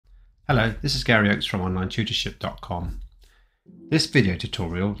Hello, this is Gary Oakes from OnlineTutorship.com. This video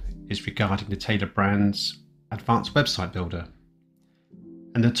tutorial is regarding the Tailor brand's advanced website builder.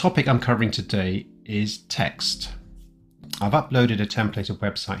 And the topic I'm covering today is text. I've uploaded a templated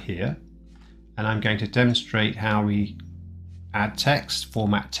website here, and I'm going to demonstrate how we add text,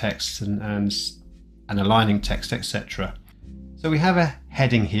 format text, and aligning text, etc. So we have a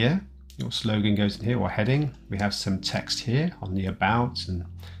heading here. Your slogan goes in here, or heading. We have some text here on the about and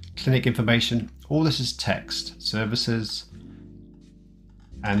clinic information. All this is text, services.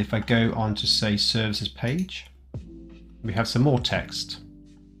 And if I go on to say services page, we have some more text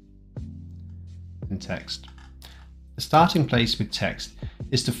and text. The starting place with text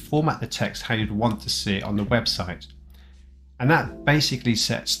is to format the text how you'd want to see it on the website. And that basically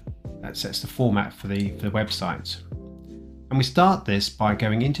sets the format for the website. And we start this by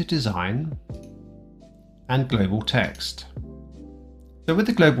going into design and global text. So with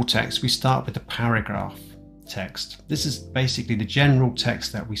the global text, we start with the paragraph text. This is basically the general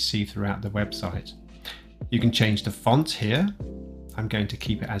text that we see throughout the website. You can change the font here. I'm going to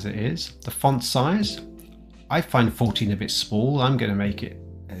keep it as it is. The font size, I find 14 a bit small. I'm going to make it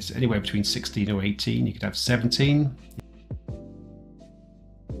as anywhere between 16 or 18. You could have 17.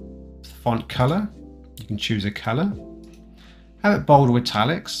 The font color, you can choose a color. Have it bold or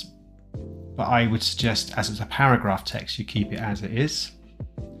italics, but I would suggest, as it's a paragraph text, you keep it as it is.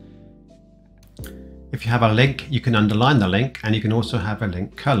 If you have a link, you can underline the link, and you can also have a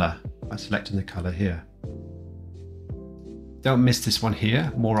link color by selecting the color here. Don't miss this one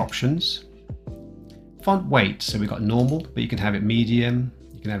here, more options. Font weight, so we've got normal, but you can have it medium,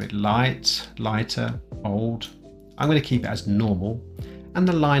 you can have it light, lighter, bold. I'm going to keep it as normal. And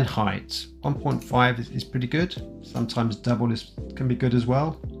the line height, 1.5 is pretty good. Sometimes double can be good as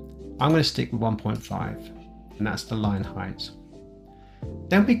well. I'm going to stick with 1.5, and that's the line height.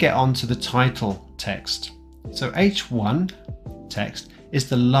 Then we get on to the title text. So H1 text is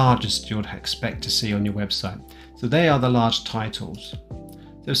the largest you'd expect to see on your website. So they are the large titles.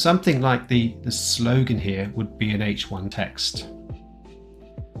 So something like the slogan here would be an H1 text.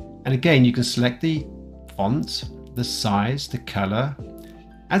 And again, you can select the font, the size, the color.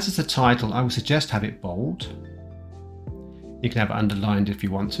 As it's a title, I would suggest have it bold. You can have it underlined if you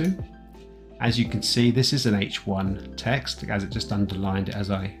want to. As you can see, this is an H1 text, as it just underlined it as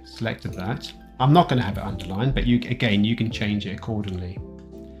I selected that. I'm not going to have it underlined, but you can change it accordingly.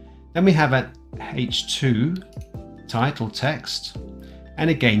 Then we have an H2 title text, and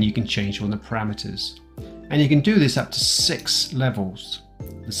again you can change all the parameters. And you can do this up to 6 levels.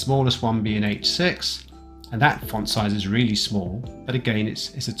 The smallest one being H6, and that font size is really small, but again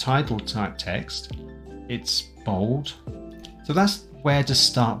it's a title type text. It's bold. So that's where to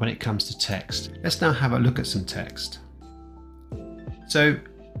start when it comes to text. Let's now have a look at some text. So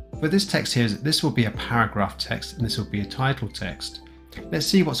with this text here, this will be a paragraph text and this will be a title text. Let's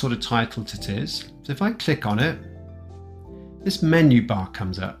see what sort of title it is. So if I click on it, this menu bar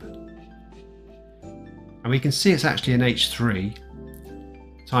comes up. And we can see it's actually an H3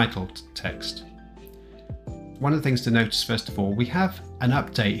 title text. One of the things to notice, first of all, we have an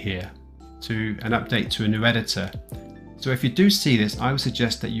update here, an update to a new editor. So if you do see this, I would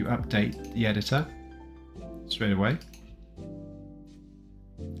suggest that you update the editor straight away.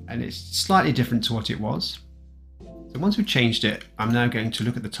 And it's slightly different to what it was. So once we've changed it, I'm now going to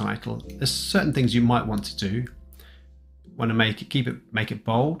look at the title. There's certain things you might want to do. Want to make it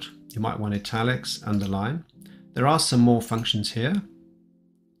bold. You might want italics, underline. There are some more functions here.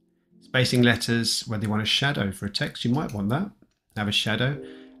 Spacing letters, whether you want a shadow for a text, you might want that. Have a shadow.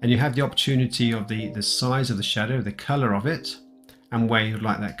 And you have the opportunity of the size of the shadow, the color of it, and where you'd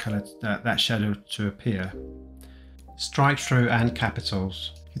like that shadow to appear. Strike through and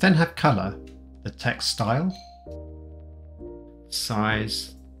capitals. You then have color, the text style,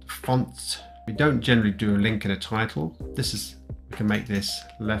 size, font. We don't generally do a link in a title. We can make this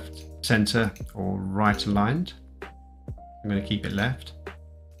left, center, or right aligned. I'm going to keep it left.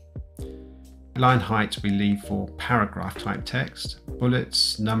 Line height we leave for paragraph type text.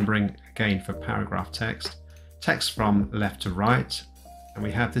 Bullets, numbering again for paragraph text. Text from left to right. And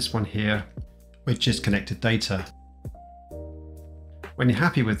we have this one here, which is connected data. When you're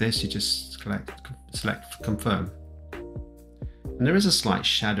happy with this, you just select confirm. And there is a slight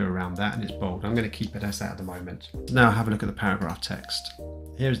shadow around that and it's bold. I'm going to keep it as that at the moment. Now have a look at the paragraph text.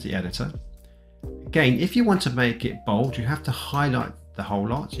 Here's the editor. Again, if you want to make it bold, you have to highlight the whole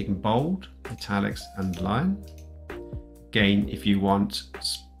lot. So you can bold, italics, underline. Again, if you want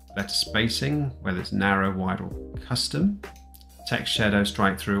letter spacing, whether it's narrow, wide, or custom, text shadow,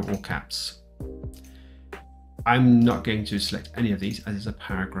 strike through, or caps. I'm not going to select any of these as it's a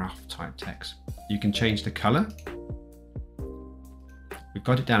paragraph type text. You can change the color. We've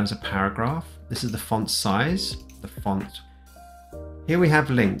got it down as a paragraph. This is the font size, the font. Here we have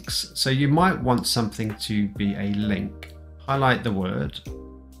links. So you might want something to be a link. Highlight the word,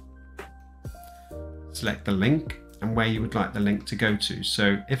 select the link and where you would like the link to go to.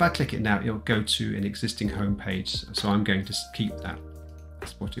 So if I click it now, it'll go to an existing home page. So I'm going to keep that.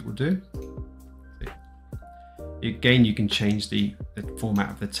 That's what it will do. Again, you can change the format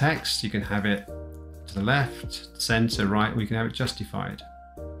of the text. You can have it to the left, center, right, or you can have it justified.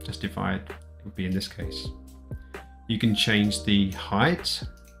 Justified would be in this case. You can change the height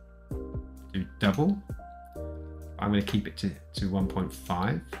to double. I'm going to keep it to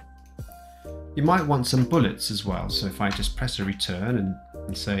 1.5. You might want some bullets as well. So if I just press a return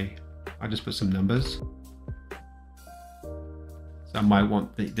and say, I just put some numbers. So I might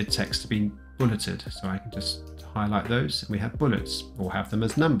want the text to be bulleted. So I can just highlight those and we have bullets or have them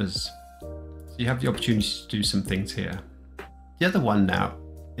as numbers. So you have the opportunity to do some things here. The other one now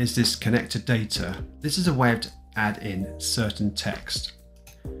is this connected data. This is a way to add in certain text.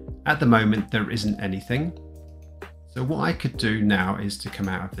 At the moment, there isn't anything. So what I could do now is to come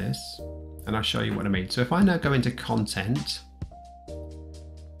out of this and I'll show you what I mean. So if I now go into content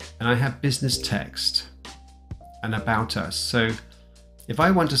and I have business text and about us. So if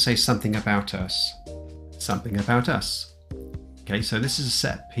I want to say something about us. Okay, so this is a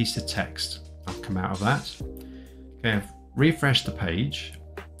set piece of text. I'll come out of that. Okay, I've refreshed the page,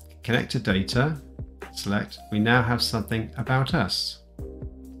 connected data, select. We now have something about us.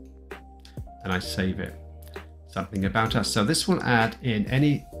 And I save it. Something about us. So this will add in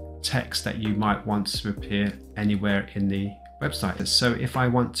any text that you might want to appear anywhere in the website. So if I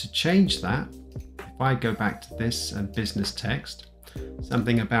want to change that, if I go back to this and business text,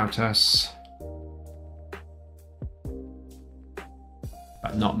 something about us,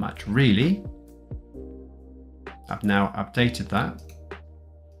 but not much really. I've now updated that.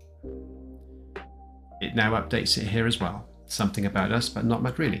 It now updates it here as well. Something about us, but not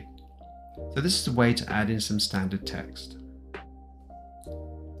much really. So this is a way to add in some standard text.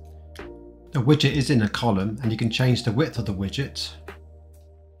 The widget is in a column and you can change the width of the widget.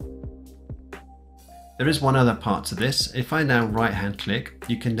 There is one other part to this. If I now right hand click,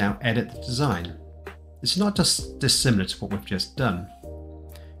 you can now edit the design. It's not just dissimilar to what we've just done.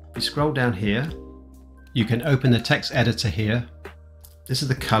 If you scroll down here, you can open the text editor here. This is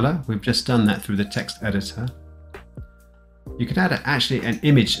the color. We've just done that through the text editor. You can add actually an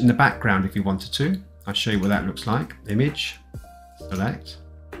image in the background if you wanted to. I'll show you what that looks like. Image, select.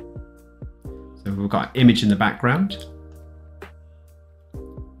 So we've got an image in the background.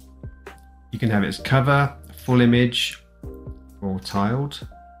 You can have it as cover, full image, or tiled,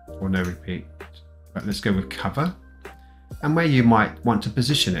 or no repeat. But let's go with cover. And where you might want to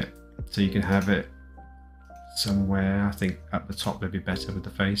position it. So you can have it somewhere, I think up the top would be better with the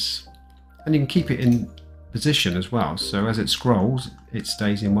face. And you can keep it in position as well. So as it scrolls, it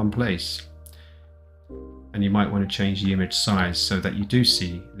stays in one place. And you might want to change the image size so that you do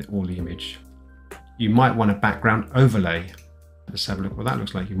see all the image. You might want a background overlay. Let's have a look what that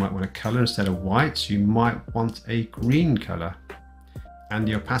looks like. You might want a color instead of white. You might want a green color. And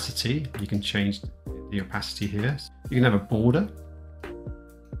the opacity, you can change the opacity here. You can have a border.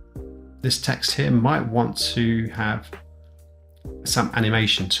 This text here might want to have some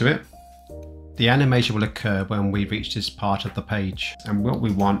animation to it. The animation will occur when we reach this part of the page. And what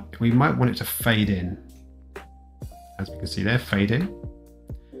we want, we might want it to fade in. As we can see there, fade in.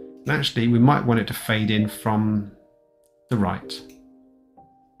 And actually, we might want it to fade in from the right.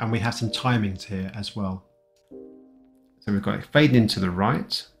 And we have some timings here as well. So we've got it fading into the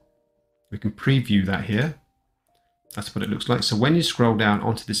right. We can preview that here. That's what it looks like. So when you scroll down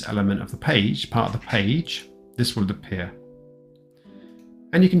onto this element of the page, part of the page, this will appear.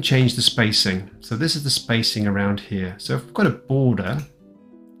 And you can change the spacing. So this is the spacing around here. So if we've got a border,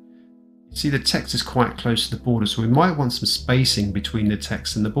 you see the text is quite close to the border. So we might want some spacing between the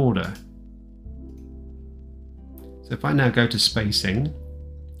text and the border. So if I now go to spacing,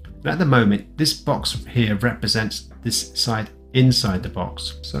 at the moment, this box here represents this side inside the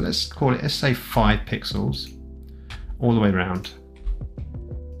box. So let's call it, let's say 5 pixels all the way around.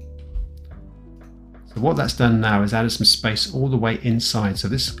 So what that's done now is added some space all the way inside. So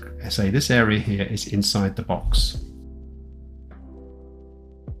this, say this area here is inside the box.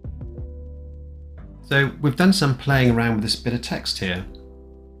 So we've done some playing around with this bit of text here.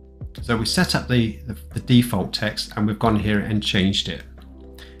 So we set up the default text and we've gone here and changed it.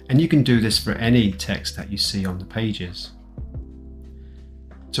 And you can do this for any text that you see on the pages.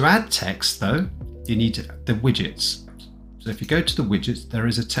 To add text though, you need the widgets. So if you go to the widgets, there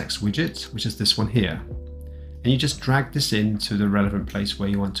is a text widget, which is this one here. And you just drag this into the relevant place where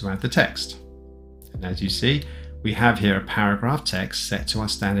you want to add the text. And as you see, we have here a paragraph text set to our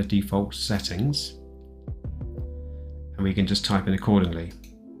standard default settings. And we can just type in accordingly.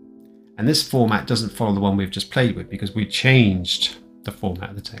 And this format doesn't follow the one we've just played with because we changed the format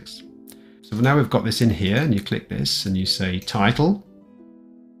of the text. So now we've got this in here, and you click this and you say title.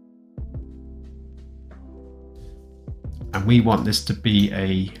 And we want this to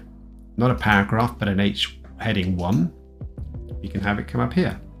be not a paragraph, but an H heading 1. You can have it come up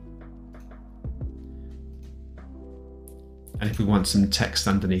here. And if we want some text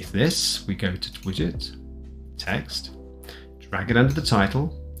underneath this, we go to widget, text, drag it under the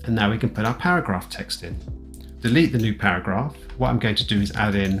title, and now we can put our paragraph text in. Delete the new paragraph. What I'm going to do is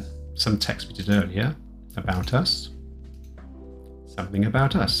add in some text we did earlier about us, something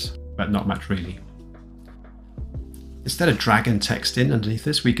about us, but not much really. Instead of dragging text in underneath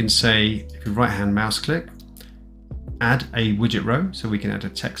this, we can say, if you right hand mouse click, add a widget row, so we can add a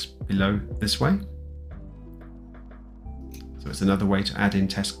text below this way. So it's another way to add in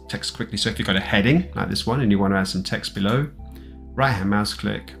text quickly. So if you've got a heading like this one and you want to add some text below, right hand mouse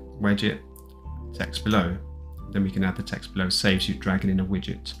click, wedge it, text below. Then we can add the text below, saves you dragging in a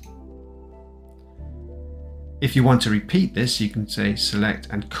widget. If you want to repeat this, you can say select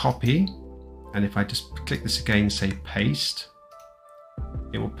and copy. And if I just click this again and say paste,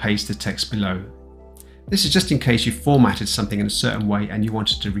 it will paste the text below. This is just in case you formatted something in a certain way and you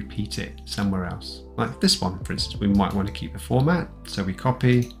wanted to repeat it somewhere else. Like this one, for instance, we might want to keep the format. So we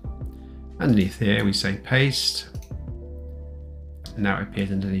copy, underneath here we say paste, and now it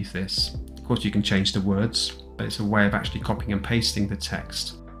appears underneath this. Of course you can change the words, but it's a way of actually copying and pasting the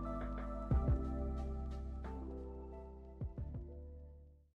text.